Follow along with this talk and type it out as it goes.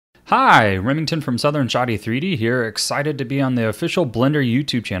Hi, Remington from SouthernShotty 3D here, excited to be on the official Blender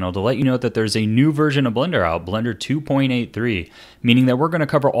YouTube channel to let you know that there's a new version of Blender out, Blender 2.83, meaning that we're going to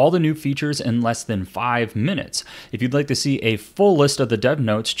cover all the new features in less than 5 minutes. If you'd like to see a full list of the dev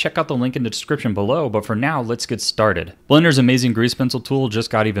notes, check out the link in the description below, but for now, let's get started. Blender's amazing grease pencil tool just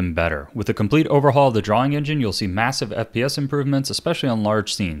got even better. With a complete overhaul of the drawing engine, you'll see massive FPS improvements, especially on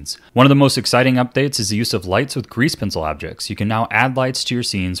large scenes. One of the most exciting updates is the use of lights with grease pencil objects. You can now add lights to your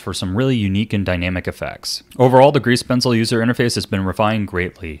scenes for some really unique and dynamic effects. Overall, the grease pencil user interface has been refined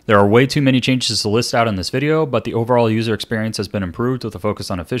greatly. There are way too many changes to list out in this video, but the overall user experience has been improved with a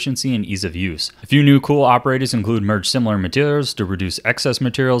focus on efficiency and ease of use. A few new cool operators include merge similar materials to reduce excess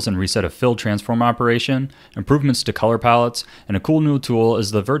materials and reset a fill transform operation, improvements to color palettes, and a cool new tool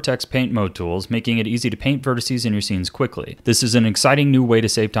is the vertex paint mode tools, making it easy to paint vertices in your scenes quickly. This is an exciting new way to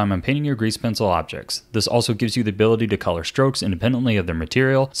save time on painting your grease pencil objects. This also gives you the ability to color strokes independently of their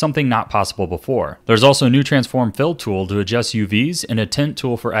material, something not possible before. There's also a new transform fill tool to adjust UVs and a tint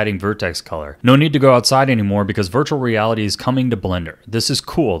tool for adding vertex color. No need to go outside anymore because virtual reality is coming to Blender. This is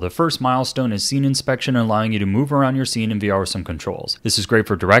cool. The first milestone is scene inspection, allowing you to move around your scene in VR with some controls. This is great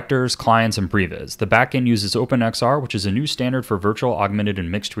for directors, clients, and previs. The backend uses OpenXR, which is a new standard for virtual, augmented,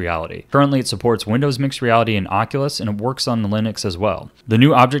 and mixed reality. Currently, it supports Windows Mixed Reality and Oculus, and it works on Linux as well. The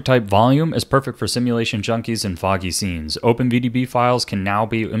new object type volume is perfect for simulation junkies and foggy scenes. OpenVDB files can now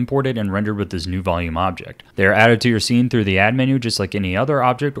be imported and rendered with this new volume object. They are added to your scene through the add menu just like any other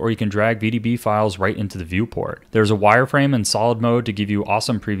object, or you can drag VDB files right into the viewport. There's a wireframe and solid mode to give you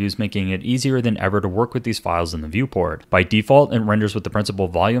awesome previews, making it easier than ever to work with these files in the viewport. By default, it renders with the principal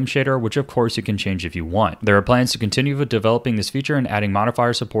volume shader, which of course you can change if you want. There are plans to continue with developing this feature and adding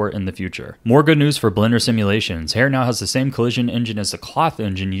modifier support in the future. More good news for Blender simulations. Hair now has the same collision engine as the cloth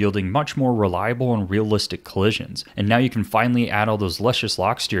engine, yielding much more reliable and realistic collisions. And now you can finally add all those luscious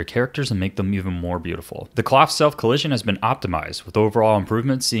locks to your characters and make them even more beautiful. The cloth self-collision has been optimized, with overall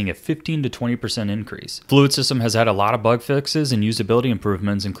improvements seeing a 15 to 20% increase. Fluid System has had a lot of bug fixes and usability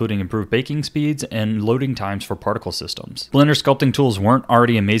improvements, including improved baking speeds and loading times for particle systems. Blender sculpting tools weren't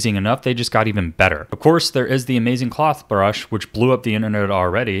already amazing enough, they just got even better. Of course, there is the amazing cloth brush, which blew up the internet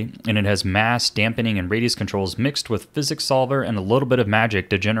already, and it has mass, dampening, and radius controls mixed with physics solver and a little bit of magic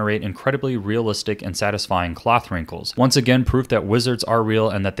to generate incredibly realistic and satisfying cloth wrinkles. Once again, proof that wizards are real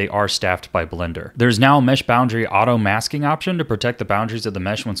and that they are staffed by Blender. There's now a mesh boundary auto masking option to protect the boundaries of the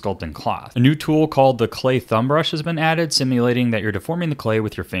mesh when sculpting cloth. A new tool called the clay thumb brush has been added, simulating that you're deforming the clay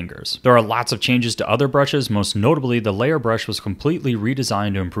with your fingers. There are lots of changes to other brushes, most notably the layer brush was completely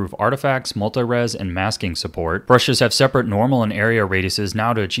redesigned to improve artifacts, multi-res, and masking support. Brushes have separate normal and area radiuses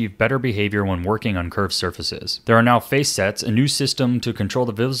now to achieve better behavior when working on curved surfaces. There are now face sets, a new system to control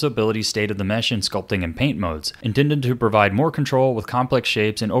the visibility state of the mesh in sculpting and paint modes, intended to provide more control with complex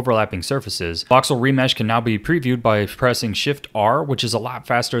shapes and overlapping surfaces. Voxel remesh can now be previewed by pressing Shift R, which is a lot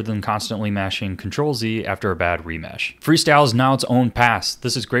faster than constantly mashing Ctrl Z after a bad remesh. Freestyle is now its own pass.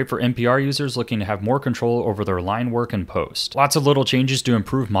 This is great for NPR users looking to have more control over their line work and post. Lots of little changes to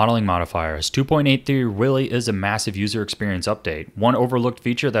improve modeling modifiers. 2.83 really is a massive user experience update. One overlooked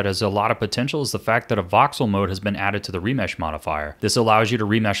feature that has a lot of potential is the fact that a voxel mode has been added to the remesh modifier. This allows you to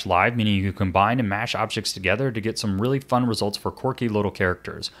remesh live, meaning you can combine and mash objects together to get some really fun results for quirky little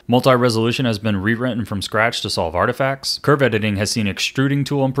characters. Multi-resolution has been rewritten from scratch to solve artifacts. Curve editing has seen extruding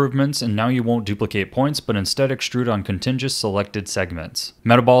tool improvements, and now you won't duplicate points, but instead extrude on contiguous selected segments.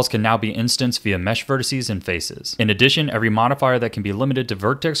 Metaballs can now be instanced via mesh vertices and faces. In addition, every modifier that can be limited to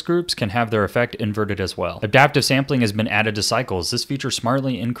vertex groups can have their effect inverted as well. Adaptive sampling has been added to cycles. This feature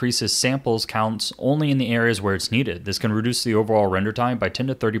smartly increases samples counts only in the areas where it's needed. This can reduce the overall render time by 10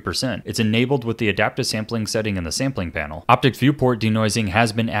 to 30%. It's enabled with the adaptive sampling setting in the sampling panel. Optic viewport denoising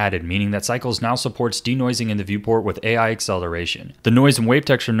has been added, meaning that Cycles now supports denoising in the viewport with AI acceleration. The noise and wave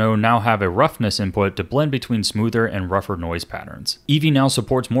texture node now have a roughness input to blend between smoother and rougher noise patterns. Eevee now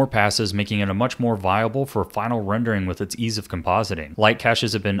supports more passes, making it a much more viable for final rendering with its ease of compositing. Light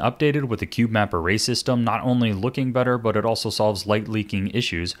caches have been updated with the cube map array system, not only looking better, but it also solves light leaking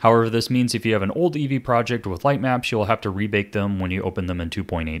issues. However, this means if you have an old Eevee project with light maps, you'll have to rebake them when you open them in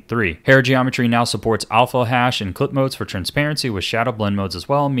 2.83. Hair geometry now supports alpha hash and clip modes for transparency with shadow blend modes as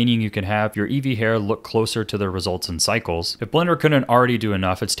well, meaning you can have your Eevee hair look closer to the results in Cycles. If Blender couldn't already do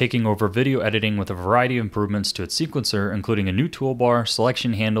enough, it's taking over video editing with a variety of improvements to its sequencer, including a new toolbar,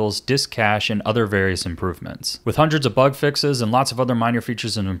 selection handles, disk cache, and other various improvements. With hundreds of bug fixes and lots of other minor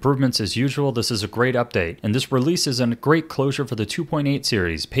features and improvements as usual, this is a great update, and this release is a great closure for the 2.8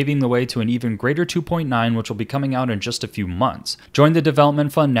 series, paving the way to an even greater 2.9, which will be coming out in just a few months. Join the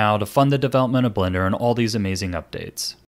development fund now to fund the development of Blender and all these amazing updates.